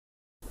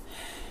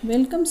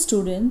Welcome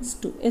students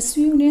to SV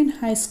Union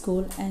High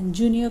School and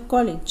Junior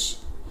College.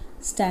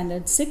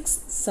 Standard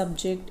 6,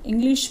 subject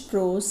English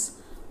Prose.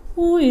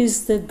 Who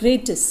is the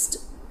greatest?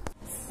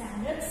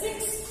 Standard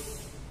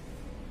 6,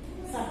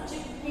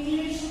 subject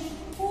English.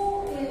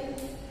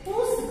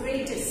 Who's the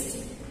greatest?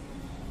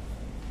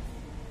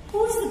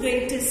 Who's the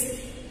greatest?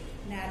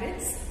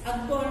 Narrates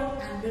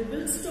Akbar and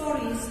Birbal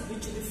stories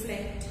which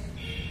reflect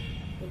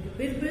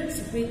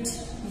Birbal's wit,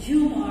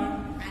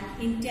 humor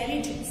and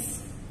intelligence.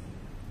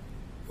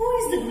 Who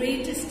is the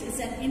greatest is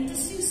an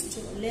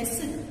interesting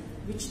lesson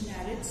which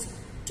narrates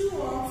two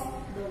of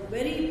the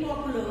very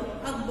popular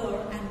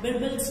Akbar and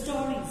Birbal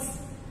stories.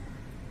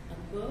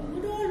 Akbar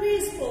would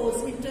always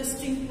pose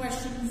interesting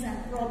questions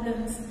and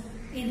problems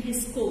in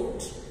his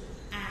court,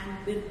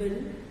 and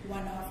Birbal,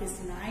 one of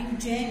his 9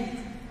 gems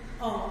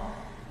or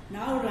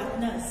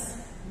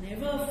Navratnas,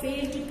 never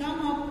failed to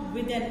come up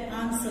with an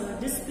answer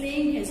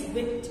displaying his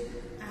wit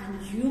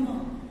and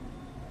humor.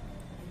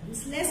 In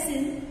this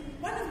lesson,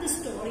 one of the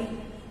story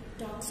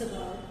talks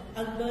about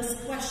Akbar's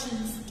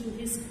questions to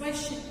his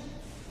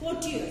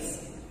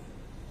courtiers.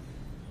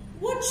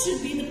 What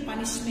should be the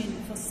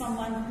punishment for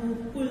someone who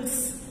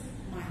pulls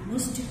my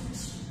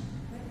moustache?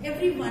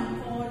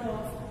 Everyone called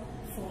off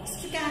for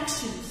strict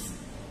actions,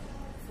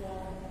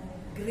 for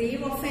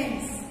grave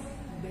offence.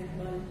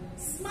 Birbal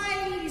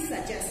smilingly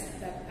suggests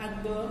that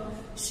Akbar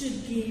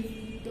should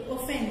give the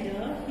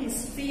offender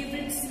his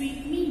favorite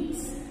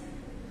sweetmeats.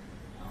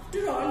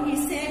 After all,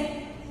 he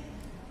said,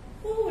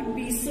 who would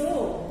be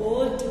so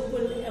bold to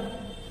pull an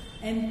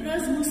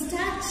emperor's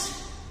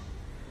moustache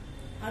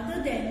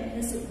other than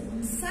his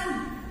own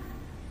son?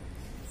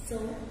 So,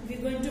 we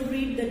are going to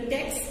read the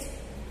text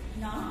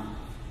now.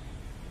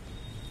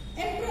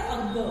 Emperor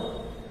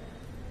Akbar,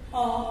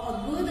 or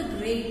Akbar the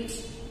Great,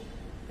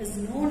 is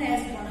known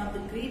as one of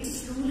the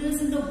greatest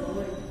rulers in the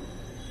world,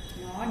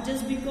 not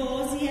just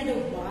because he had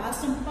a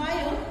vast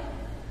empire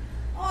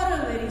or a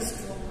very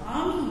strong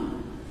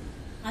army,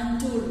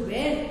 untold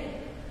wealth,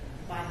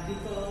 but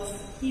because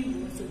he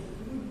was a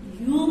good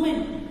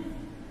human.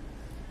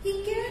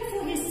 He cared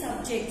for his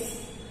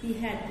subjects. He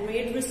had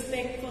great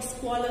respect for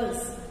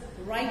scholars,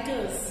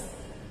 writers,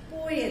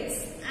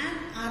 poets and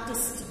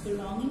artists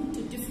belonging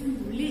to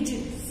different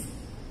religions.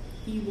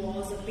 He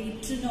was a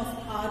patron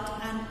of art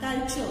and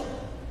culture.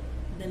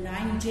 The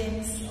 9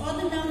 gems or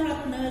the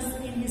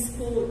Navratnas in his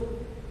court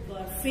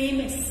were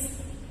famous.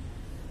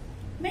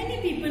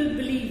 Many people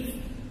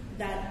believe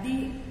that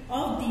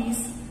of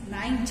these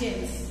 9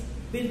 gems,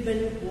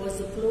 Birbal was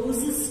the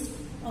closest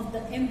of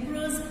the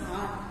emperor's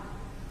heart.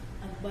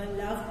 Akbar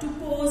loved to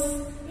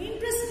pose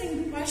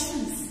interesting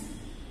questions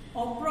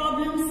or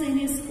problems in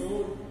his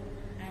court,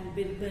 and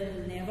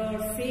Birbal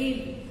never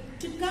failed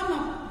to come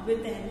up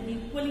with an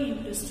equally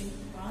interesting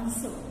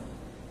answer.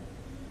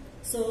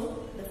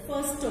 So, the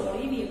first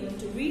story we are going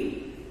to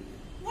read.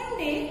 One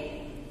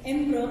day,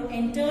 Emperor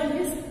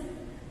entered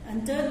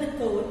the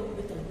court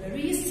with a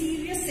very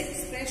serious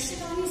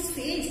expression on his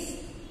face.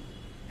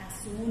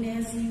 As soon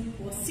as he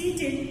was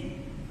seated,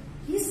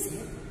 he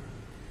said,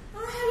 I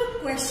have a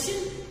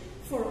question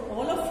for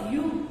all of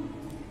you.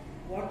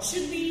 What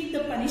should be the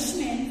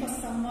punishment for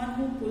someone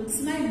who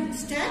pulls my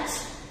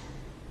moustache?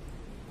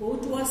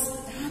 Court was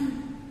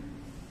stunned.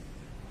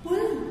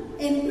 Pull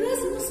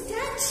emperor's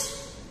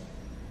moustache?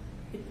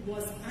 It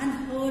was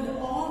unheard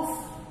of.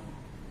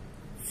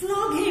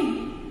 Flog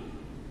him.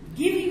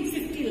 Give him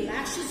 50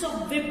 lashes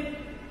of whip,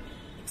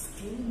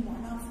 exclaimed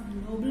one of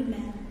the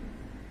noblemen.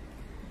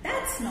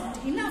 That's not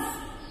enough.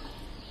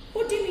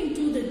 Put him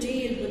into the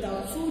jail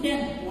without food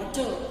and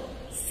water,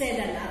 said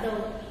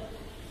another.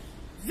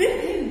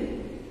 Whip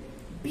him,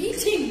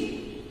 beat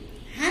him,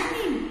 hang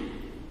him,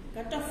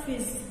 cut off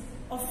his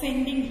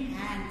offending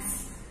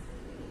hands.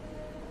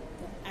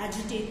 The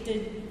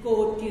agitated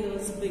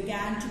courtiers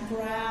began to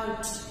cry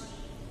out.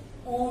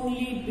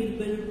 Only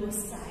Birbal was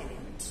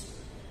silent.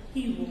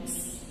 He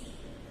was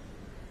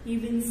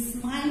even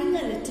smiling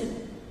a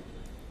little.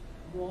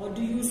 What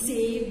do you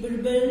say,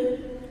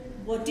 Birbal?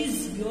 What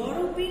is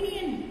your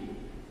opinion?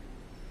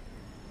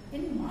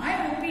 In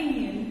my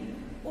opinion,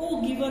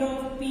 O giver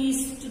of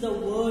peace to the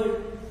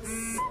world,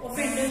 the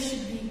offender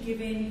should be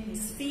given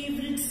his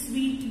favorite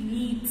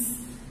sweetmeats.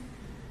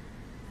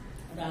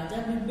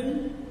 Raja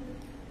Birbal,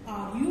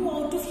 are you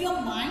out of your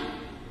mind?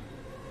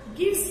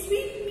 Give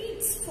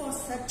sweetmeats for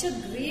such a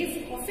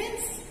grave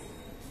offence?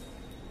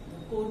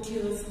 The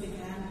courtiers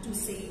began to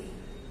say.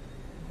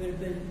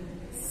 Birbal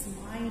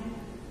smiled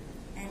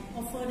and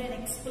offered an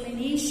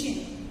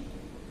explanation.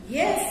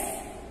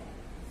 Yes,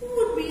 who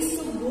would be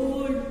so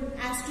bold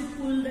as to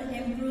pull the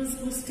emperor's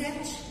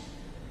moustache?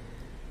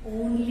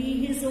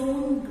 Only his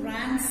own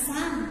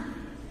grandson.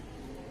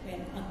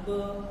 When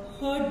Akbar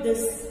heard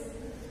this,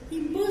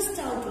 he burst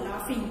out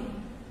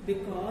laughing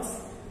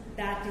because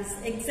that is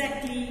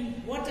exactly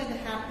what had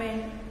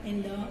happened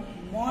in the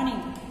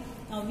morning.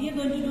 Now we are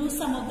going to do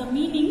some of the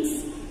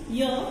meanings.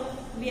 Here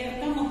we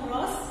have come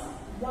across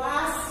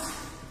vast,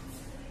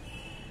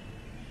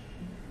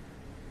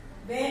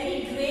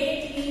 very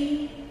great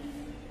in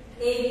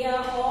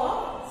area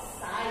or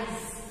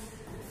size.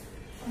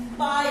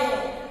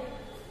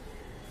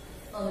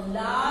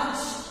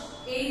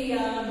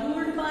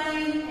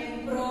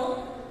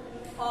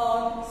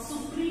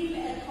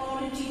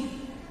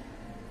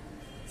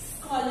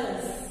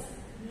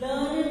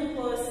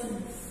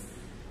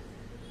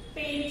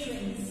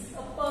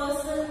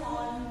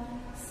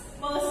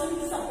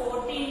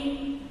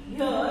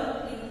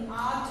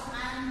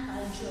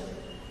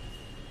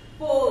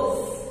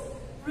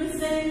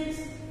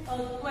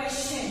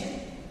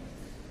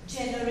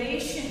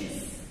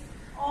 generations.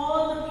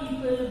 All the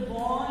people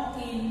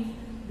born in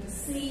the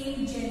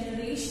same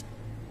generation.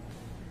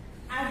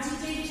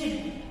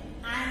 Agitated,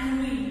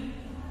 angry,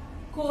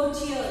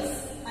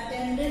 courtiers,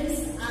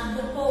 attendants at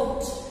the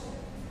court.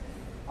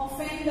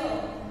 Offender,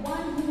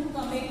 one who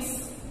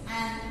commits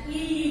an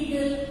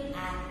illegal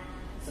act.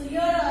 So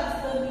here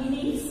are the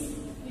meanings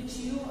which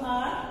you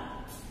are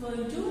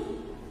going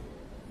to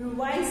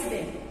revise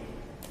them.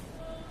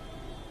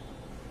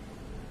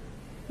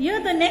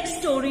 Here the next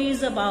story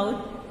is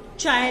about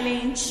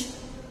challenge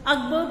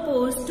Akbar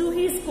posed to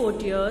his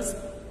courtiers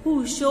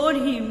who showed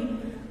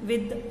him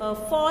with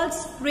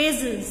false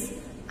praises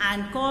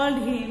and called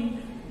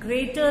him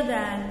greater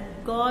than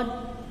God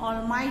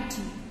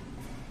Almighty.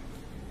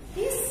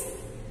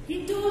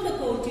 He told the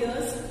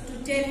courtiers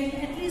to tell him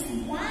at least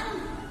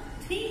one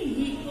thing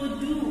he could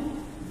do,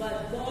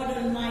 but God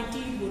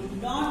Almighty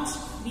would not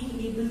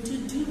be able to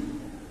do.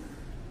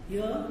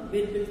 Here,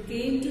 Birbal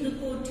came to the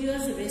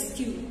courtiers'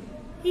 rescue.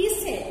 He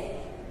said,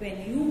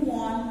 when you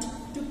want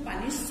to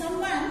punish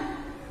someone,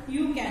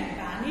 you can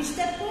banish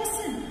that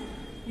person.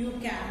 You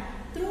can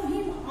throw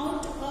him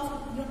out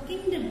of your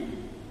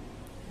kingdom.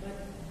 But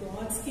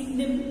God's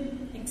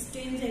kingdom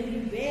extends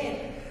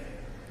everywhere.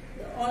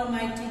 The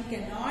Almighty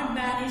cannot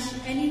banish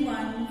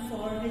anyone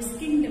for his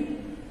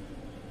kingdom.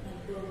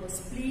 Akbar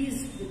was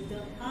pleased with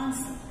the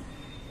answer.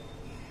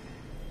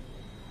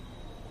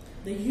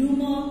 The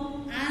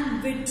humor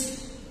and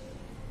wit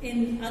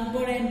in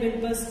Akbar and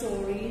Birbal's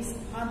stories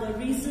are the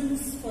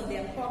reasons for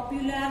their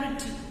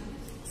popularity.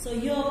 So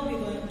here we are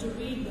going to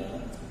read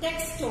the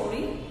text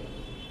story.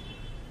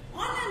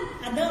 On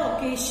another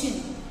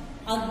occasion,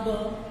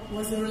 Akbar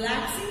was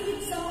relaxing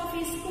with some of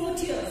his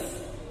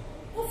courtiers.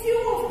 A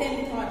few of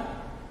them thought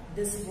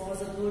this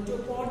was a good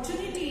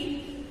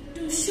opportunity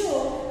to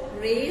show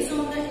praise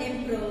on the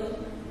emperor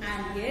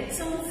and get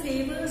some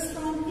favors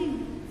from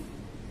him.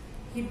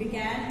 He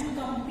began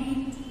to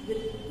compete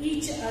with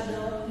each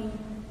other in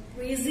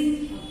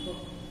praising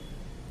Akbar.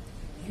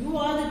 You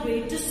are the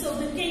greatest of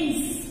the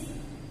kings.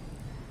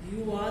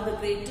 You are the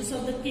greatest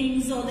of the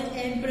kings or the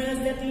emperors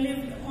that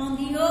lived on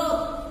the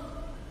earth.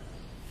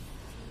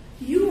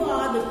 You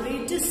are the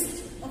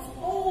greatest of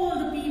all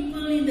the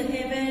people in the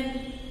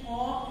heaven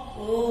or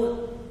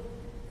earth.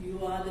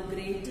 You are the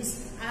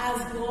greatest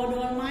as God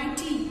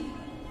Almighty.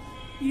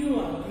 You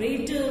are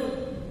greater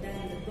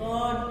than the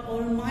God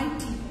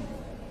Almighty.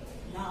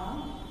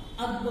 Now,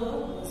 Akbar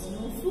was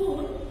no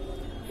fool.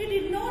 He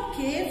did not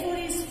care for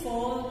his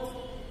false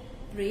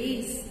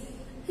praise.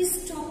 He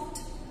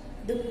stopped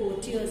the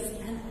courtiers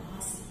and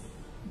asked,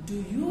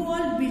 do you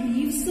all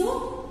believe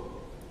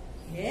so?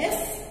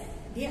 Yes,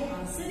 they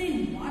answered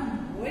in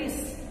one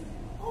voice.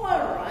 All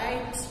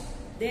right,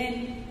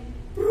 then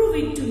prove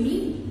it to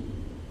me.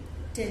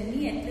 Tell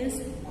me at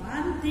least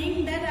one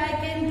thing that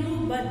I can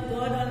do but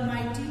God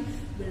Almighty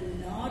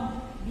will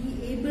not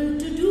be able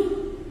to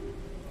do.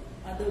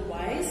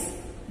 Otherwise,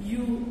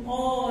 you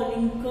all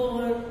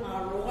incur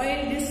our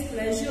royal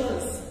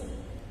displeasures.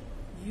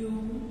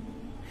 You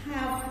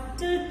have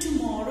till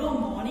tomorrow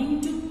morning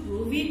to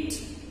prove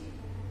it.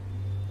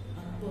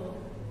 Akbar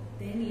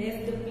then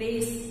left the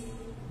place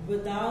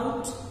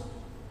without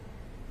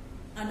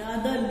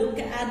another look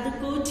at the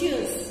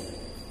courtiers.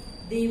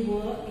 They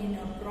were in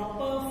a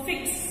proper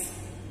fix.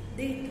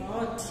 They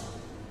thought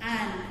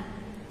and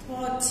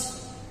thought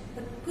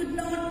but could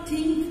not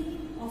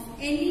think of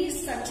any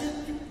such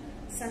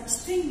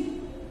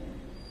thing.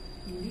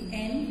 In the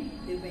end,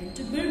 they went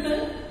to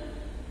Birbal.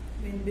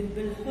 When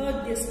Birbal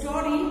heard their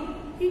story,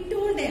 he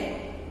told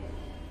them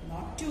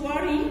not to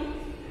worry.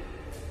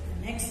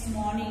 The next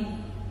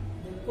morning,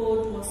 the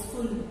court was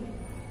full.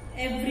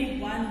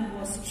 Everyone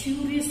was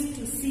curious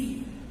to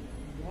see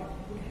what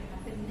would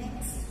happen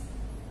next.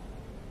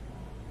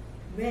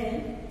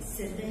 Well,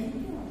 said the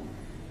emperor,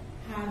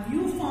 have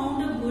you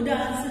found a good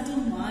answer to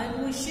my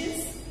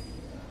wishes?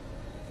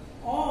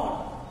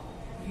 Or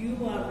you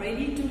are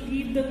ready to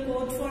leave the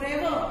court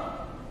forever?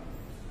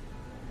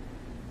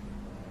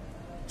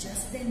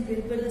 Just then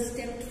Birbal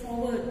stepped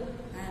forward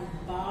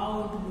and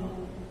bowed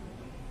low.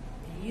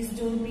 Please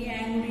don't be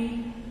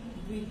angry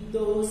with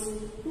those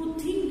who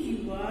think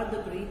you are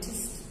the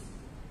greatest.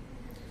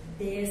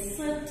 There's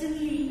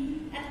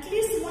certainly at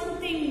least one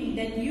thing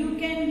that you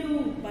can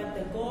do, but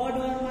the God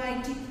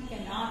Almighty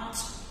cannot.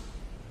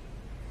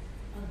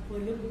 Akbar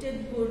looked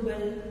at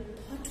Birbal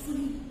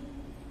thoughtfully.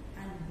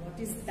 And what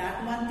is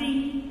that one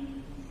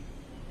thing?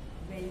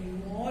 When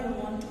you all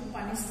want to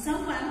punish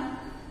someone,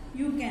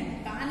 you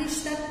can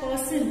banish that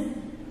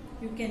person.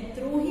 You can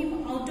throw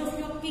him out of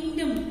your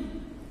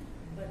kingdom.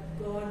 But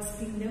God's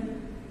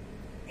kingdom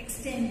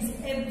extends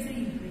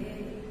everywhere.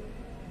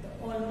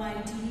 The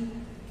Almighty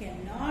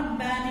cannot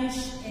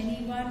banish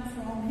anyone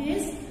from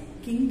his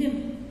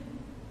kingdom.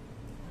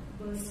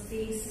 Akbar's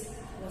face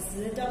was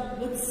lit up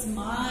with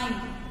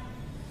smile.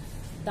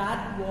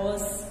 That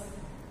was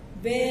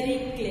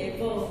very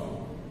clever,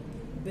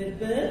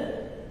 Birbal.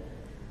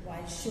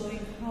 While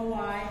showing how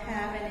I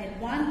have an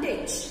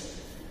advantage,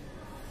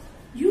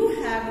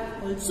 you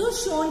have also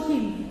shown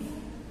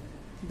him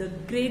the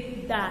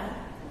great that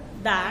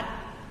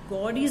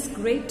God is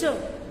greater.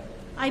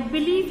 I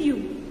believe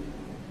you.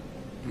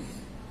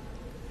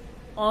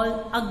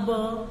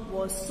 Akbar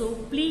was so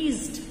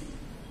pleased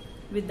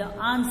with the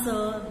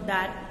answer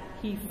that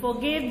he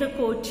forgave the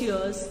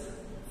courtiers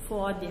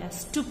for their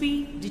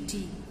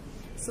stupidity.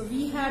 So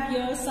we have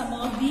here some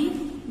of the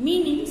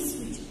meanings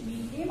which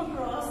we came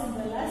across in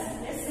the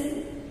last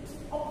lesson.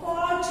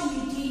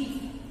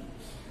 Opportunity,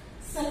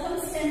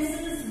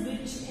 circumstances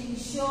which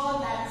ensure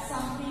that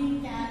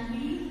something can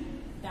be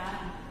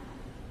done.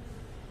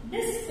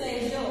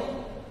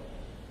 Displeasure,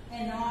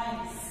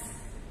 annoyance,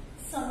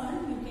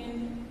 something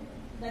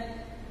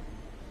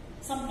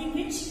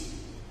which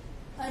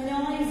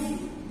annoys you,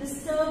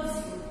 disturbs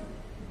you,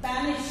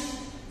 banish,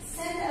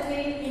 send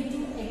away into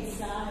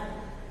exile.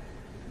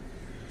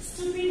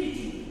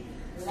 Stupidity,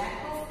 lack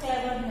of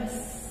cleverness.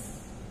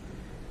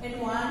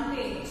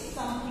 Advantage,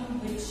 something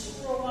which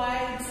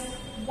provides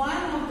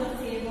one of the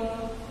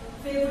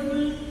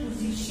favorable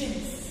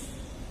positions.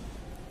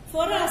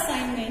 For our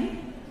assignment,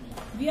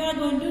 we are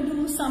going to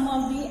do some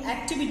of the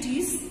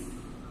activities.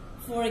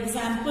 For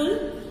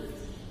example,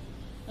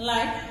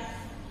 like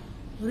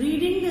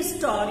reading the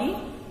story,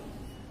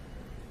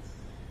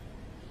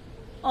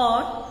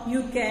 or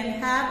you can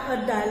have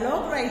a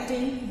dialogue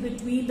writing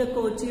between the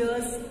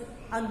courtiers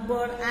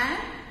Akbar and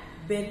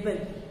Birbal.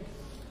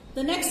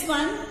 The next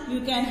one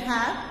you can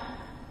have,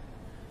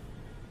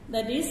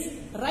 that is,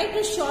 write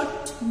a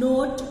short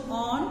note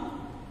on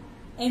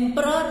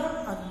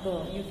Emperor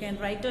Akbar. You can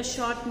write a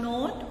short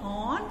note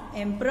on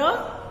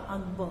Emperor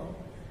Akbar.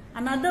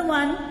 Another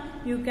one,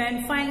 you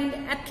can find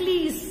at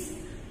least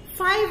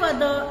 5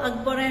 other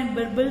Akbar and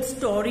Birbal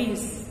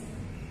stories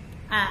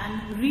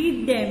and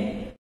read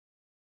them